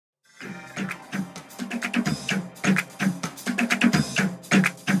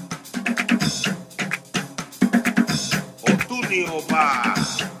Oba,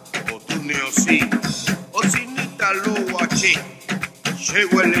 Otunio si, Osinita Luachi,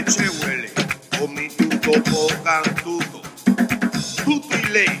 Chewele, Omi tuto pocan tuto, tuto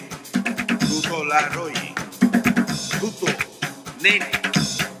ile, tuto la royi, tuto nene,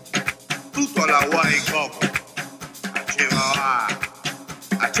 tuto la guay coco, Ache baba,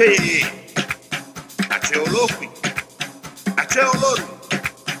 Ache ye, Ache olofi, Ache oloru,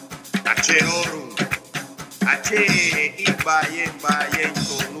 Ache oru. Ache ibayen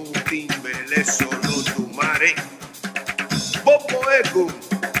tonu timbele solo tu mare Popo ego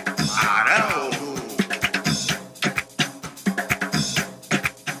Araoru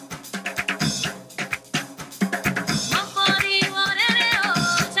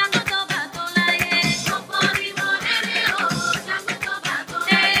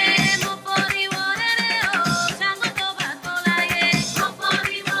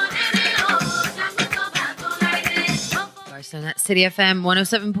At City FM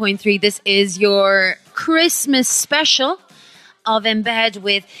 107.3. This is your Christmas special of In Bed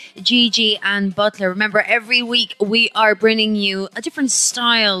with Gigi and Butler. Remember, every week we are bringing you a different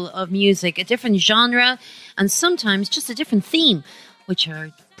style of music, a different genre, and sometimes just a different theme, which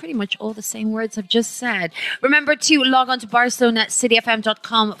are pretty much all the same words I've just said. Remember to log on to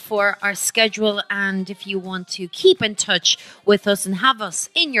barcelona@cityfm.com for our schedule, and if you want to keep in touch with us and have us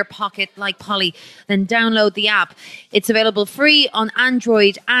in your pocket like Polly, then download the app. It's available free on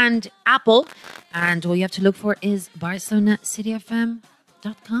Android and Apple, and all you have to look for is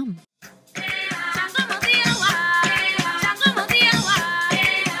barcelona@cityfm.com.